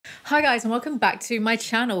Hi guys, and welcome back to my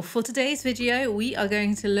channel. For today's video, we are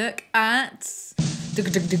going to look at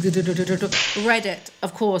Reddit.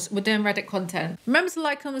 Of course, we're doing Reddit content. Remember to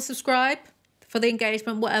like, comment, subscribe for the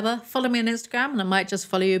engagement, whatever. Follow me on Instagram and I might just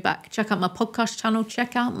follow you back. Check out my podcast channel.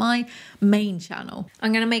 Check out my main channel.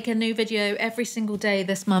 I'm going to make a new video every single day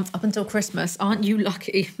this month up until Christmas. Aren't you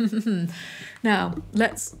lucky? Now,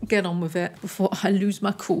 let's get on with it before I lose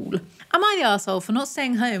my cool. Am I the arsehole for not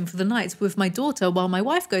staying home for the night with my daughter while my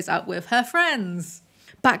wife goes out with her friends?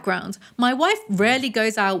 Background. My wife rarely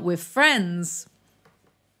goes out with friends.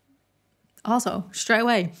 Arsehole, straight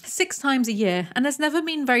away. 6 times a year and has never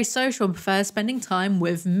been very social and prefers spending time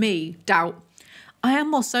with me. Doubt. I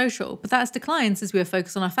am more social, but that has declined since we are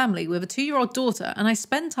focused on our family. We have a 2-year-old daughter and I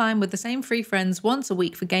spend time with the same 3 friends once a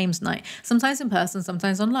week for games night, sometimes in person,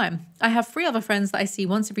 sometimes online. I have 3 other friends that I see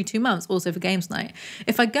once every 2 months, also for games night.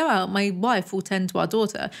 If I go out, my wife will tend to our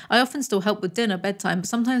daughter. I often still help with dinner, bedtime, but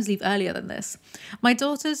sometimes leave earlier than this. My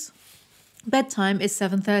daughter's bedtime is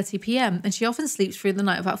 7:30 p.m. and she often sleeps through the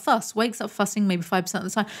night without fuss, wakes up fussing maybe 5% of the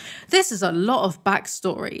time. This is a lot of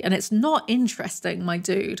backstory and it's not interesting, my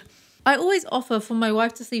dude. I always offer for my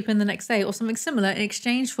wife to sleep in the next day or something similar in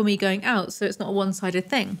exchange for me going out, so it's not a one-sided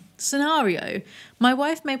thing. Scenario. My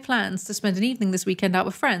wife made plans to spend an evening this weekend out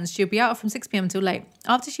with friends. She'll be out from 6 p.m. till late.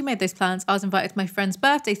 After she made those plans, I was invited to my friend's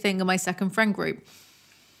birthday thing and my second friend group.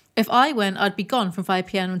 If I went, I'd be gone from 5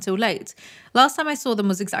 p.m. until late. Last time I saw them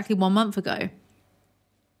was exactly 1 month ago.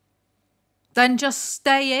 Then just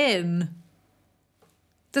stay in.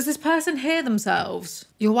 Does this person hear themselves?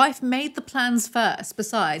 Your wife made the plans first.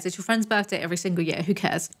 Besides, it's your friend's birthday every single year. Who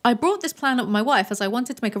cares? I brought this plan up with my wife as I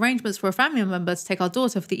wanted to make arrangements for a family member to take our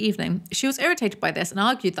daughter for the evening. She was irritated by this and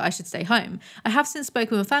argued that I should stay home. I have since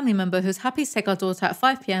spoken with a family member who's happy to take our daughter at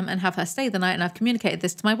 5 p.m. and have her stay the night, and I've communicated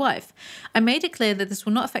this to my wife. I made it clear that this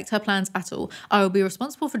will not affect her plans at all. I will be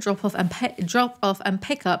responsible for drop off and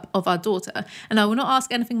pick up of our daughter, and I will not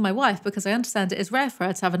ask anything of my wife because I understand it is rare for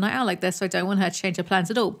her to have a night out like this, so I don't want her to change her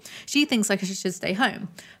plans at all. She thinks like I should stay home.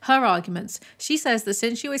 Her arguments. She says that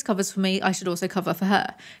since she always covers for me, I should also cover for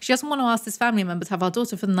her. She doesn't want to ask this family member to have our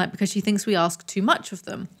daughter for the night because she thinks we ask too much of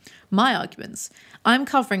them. My arguments. I'm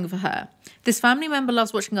covering for her. This family member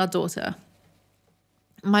loves watching our daughter.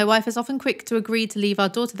 My wife is often quick to agree to leave our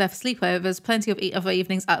daughter there for sleepovers, plenty of other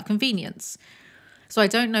evenings out of convenience. So I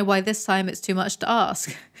don't know why this time it's too much to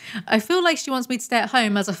ask. I feel like she wants me to stay at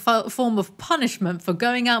home as a form of punishment for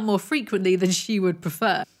going out more frequently than she would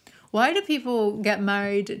prefer. Why do people get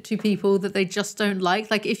married to people that they just don't like?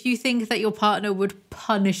 Like, if you think that your partner would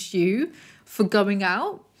punish you for going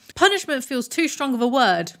out, punishment feels too strong of a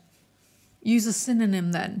word. Use a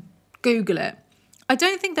synonym then. Google it. I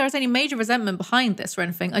don't think there is any major resentment behind this or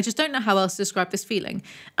anything. I just don't know how else to describe this feeling.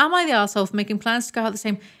 Am I the arsehole for making plans to go out the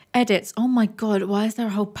same edits? Oh my God, why is there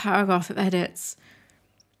a whole paragraph of edits?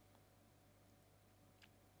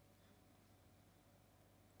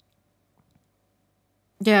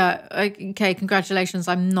 Yeah, okay, congratulations.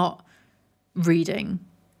 I'm not reading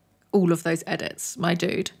all of those edits, my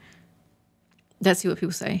dude. Let's see what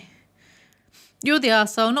people say. You're the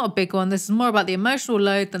arsehole, not a big one. This is more about the emotional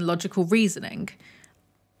load than logical reasoning.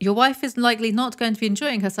 Your wife is likely not going to be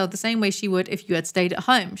enjoying herself the same way she would if you had stayed at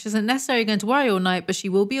home. She isn't necessarily going to worry all night, but she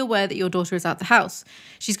will be aware that your daughter is out the house.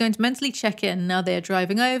 She's going to mentally check in. Now they are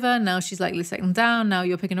driving over. Now she's likely settling down. Now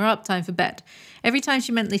you're picking her up. Time for bed. Every time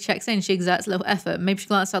she mentally checks in, she exerts a little effort. Maybe she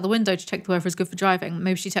glances out the window to check the weather is good for driving.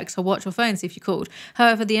 Maybe she checks her watch or phone to see if you called.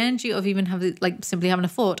 However, the energy of even simply having a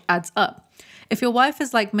thought adds up. If your wife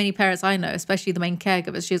is like many parents I know, especially the main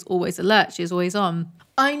caregivers, she is always alert. She is always on.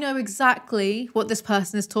 I know exactly what this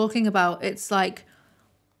person is talking about. It's like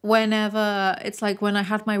when I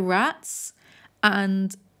had my rats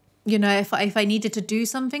and, you know, if I needed to do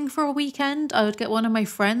something for a weekend, I would get one of my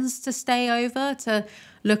friends to stay over to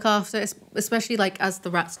look after, especially like as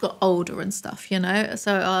the rats got older and stuff, you know.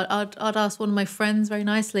 So I'd ask one of my friends very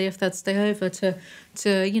nicely if they'd stay over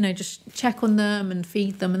to you know, just check on them and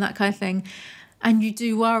feed them and that kind of thing. And you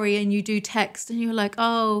do worry and you do text and you're like,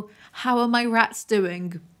 oh, how are my rats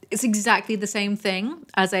doing? It's exactly the same thing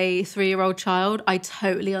as a 3-year-old child. I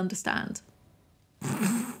totally understand.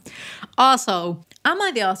 Arsehole. Am I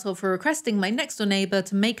the arsehole for requesting my next door neighbour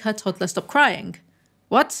to make her toddler stop crying?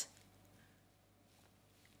 What?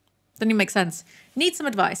 Doesn't even make sense. Need some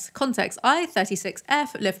advice. Context. I,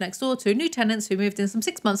 36F, live next door to new tenants who moved in some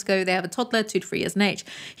 6 months ago. They have a toddler, 2 to 3 years in age.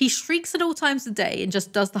 He shrieks at all times of the day and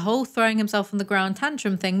just does the whole throwing himself on the ground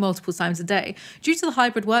tantrum thing multiple times a day. Due to the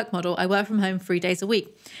hybrid work model, I work from home 3 days a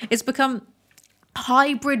week. It's become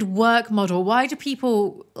hybrid work model. Why do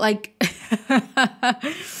people like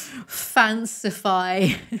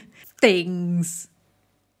fancify things?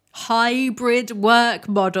 hybrid work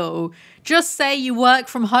model. Just say you work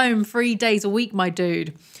from home 3 days a week, my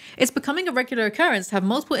dude. It's becoming a regular occurrence to have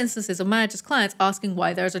multiple instances of managers' clients asking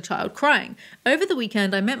why there is a child crying. Over the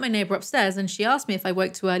weekend, I met my neighbour upstairs and she asked me if I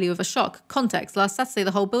woke too early with a shock. Context, last Saturday,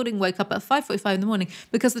 the whole building woke up at 5:45 in the morning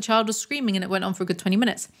because the child was screaming and it went on for a good 20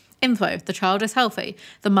 minutes. Info, the child is healthy.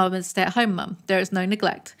 The mum is a stay-at-home mum. There is no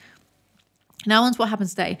neglect. Now on to what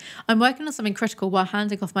happens today. I'm working on something critical while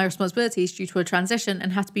handing off my responsibilities due to a transition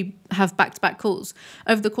and have back-to-back calls.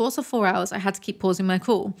 Over the course of 4 hours, I had to keep pausing my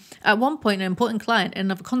call. At one point, an important client in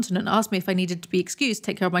another continent asked me if I needed to be excused to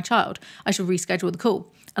take care of my child. I should reschedule the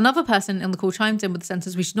call. Another person in the call chimed in with the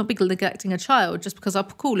sentence, we should not be neglecting a child just because our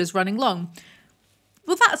call is running long.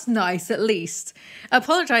 Well, that's nice, at least. I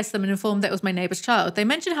apologised to them and informed that it was my neighbour's child. They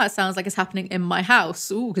mentioned how it sounds like it's happening in my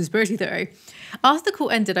house. Ooh, conspiracy theory. After the call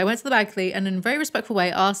ended, I went to the balcony and in a very respectful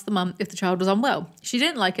way asked the mum if the child was unwell. She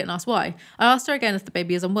didn't like it and asked why. I asked her again if the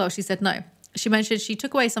baby is unwell. She said no. She mentioned she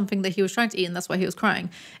took away something that he was trying to eat and that's why he was crying.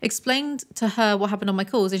 Explained to her what happened on my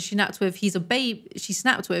calls and she snapped with, he's a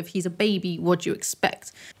baby, what do you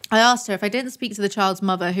expect? I asked her if I didn't speak to the child's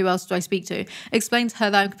mother, who else do I speak to? Explained to her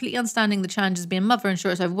that I'm completely understanding the challenges of being a mother and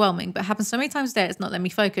sure it's overwhelming, but it happens so many times a day it's not letting me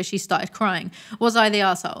focus. She started crying. Was I the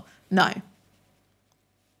arsehole? No.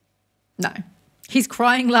 No. He's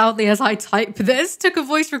crying loudly as I type this. Took a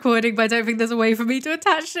voice recording, but I don't think there's a way for me to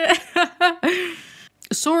attach it.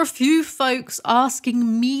 Saw a few folks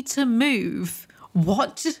asking me to move.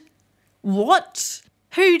 What? What?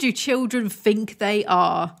 Who do children think they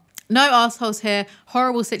are? No assholes here.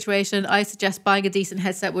 Horrible situation. I suggest buying a decent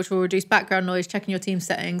headset which will reduce background noise, checking your team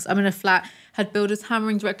settings. I'm in a flat, had builders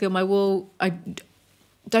hammering directly on my wall. I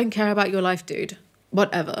don't care about your life, dude.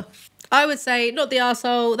 Whatever. I would say not the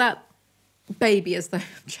arsehole. That baby is though.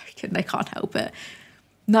 I'm joking. They can't help it.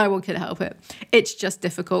 No one can help it. It's just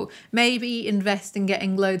difficult. Maybe invest in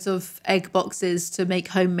getting loads of egg boxes to make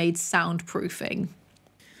homemade soundproofing.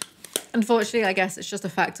 Unfortunately, I guess it's just a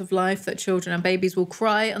fact of life that children and babies will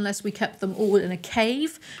cry unless we kept them all in a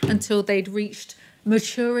cave until they'd reached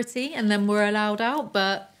maturity and then were allowed out.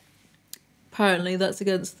 But apparently that's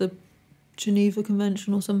against the Geneva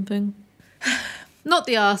Convention or something. Not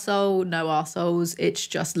the arsehole, no arseholes, it's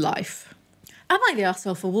just life. Am I the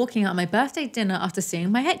arsehole for walking out on my birthday dinner after seeing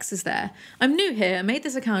my exes there? I'm new here and made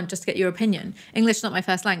this account just to get your opinion. English not my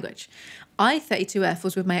first language. I, 32F,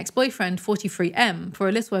 was with my ex-boyfriend, 43M, for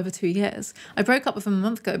a little over 2 years. I broke up with him a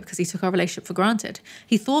month ago because he took our relationship for granted.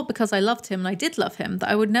 He thought because I loved him and I did love him that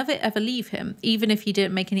I would never ever leave him, even if he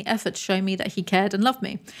didn't make any effort to show me that he cared and loved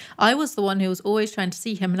me. I was the one who was always trying to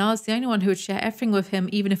see him and I was the only one who would share everything with him,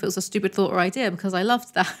 even if it was a stupid thought or idea, because I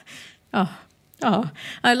loved that.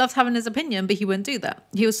 I loved having his opinion, but he wouldn't do that.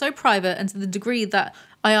 He was so private and to the degree that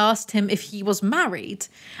I asked him if he was married.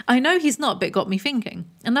 I know he's not, but it got me thinking.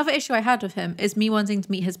 Another issue I had with him is me wanting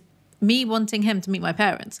him to meet my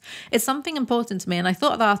parents. It's something important to me and I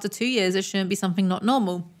thought that after 2 years it shouldn't be something not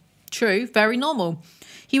normal. True, very normal.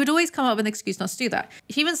 He would always come up with an excuse not to do that.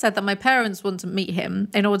 He even said that my parents want to meet him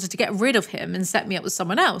in order to get rid of him and set me up with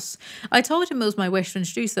someone else. I told him it was my wish to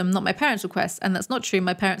introduce them, not my parents' request, and that's not true.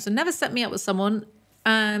 My parents would never set me up with someone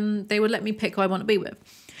and they would let me pick who I want to be with.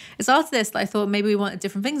 It's after this that I thought maybe we wanted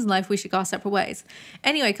different things in life, we should go our separate ways.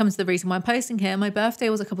 Anyway, comes to the reason why I'm posting here. My birthday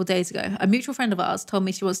was a couple of days ago. A mutual friend of ours told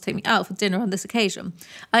me she wants to take me out for dinner on this occasion.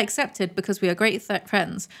 I accepted because we are great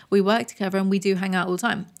friends. We work together and we do hang out all the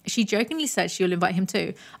time. She jokingly said she will invite him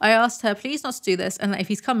too. I asked her please not to do this and that if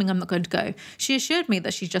he's coming I'm not going to go. She assured me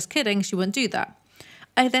that she's just kidding, she wouldn't do that.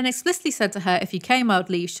 I then explicitly said to her, if he came, I would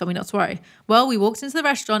leave. She told me not to worry. Well, we walked into the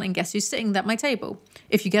restaurant and guess who's sitting at my table?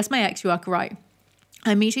 If you guess my ex, you are right.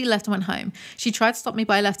 I immediately left and went home. She tried to stop me,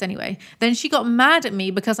 but I left anyway. Then she got mad at me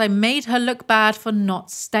because I made her look bad for not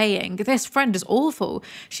staying. This friend is awful.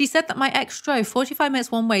 She said that my ex drove 45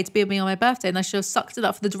 minutes one way to be with me on my birthday and I should have sucked it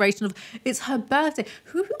up for the duration of, it's her birthday.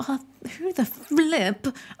 Who the flip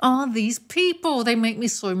are these people? They make me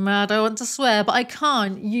so mad. I want to swear, but I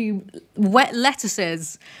can't. You wet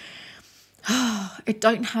lettuces. It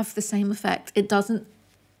don't have the same effect. It doesn't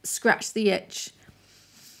scratch the itch.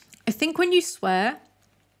 I think when you swear,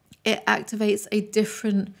 it activates a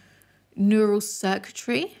different neural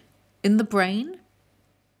circuitry in the brain.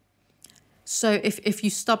 So if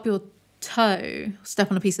you stub your toe,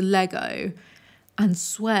 step on a piece of Lego and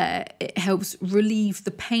swear, it helps relieve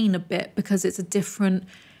the pain a bit because it's a different...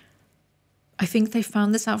 I think they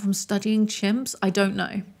found this out from studying chimps. I don't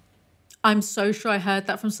know. I'm so sure I heard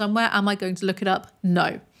that from somewhere. Am I going to look it up?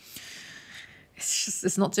 No.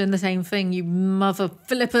 It's not doing the same thing, you mother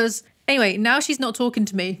flippers. Anyway, now she's not talking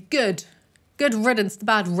to me. Good. Good riddance to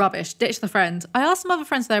bad rubbish. Ditch the friend. I asked some other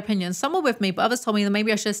friends their opinions. Some were with me, but others told me that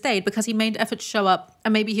maybe I should have stayed because he made an effort to show up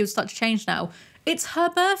and maybe he would start to change now. It's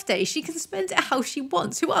her birthday. She can spend it how she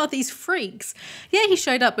wants. Who are these freaks? Yeah, he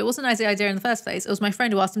showed up. It wasn't an idea in the first place. It was my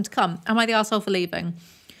friend who asked him to come. Am I the arsehole for leaving?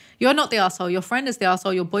 You're not the arsehole. Your friend is the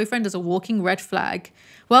arsehole. Your boyfriend is a walking red flag.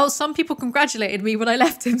 Well, some people congratulated me when I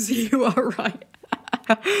left him, so you are right.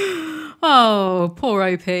 Oh, poor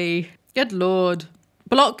OP. Good Lord.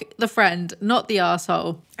 Block the friend, not the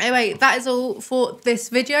arsehole. Anyway, that is all for this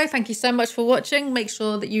video. Thank you so much for watching. Make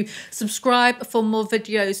sure that you subscribe for more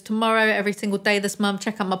videos tomorrow, every single day this month.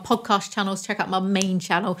 Check out my podcast channels. Check out my main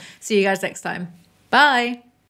channel. See you guys next time. Bye.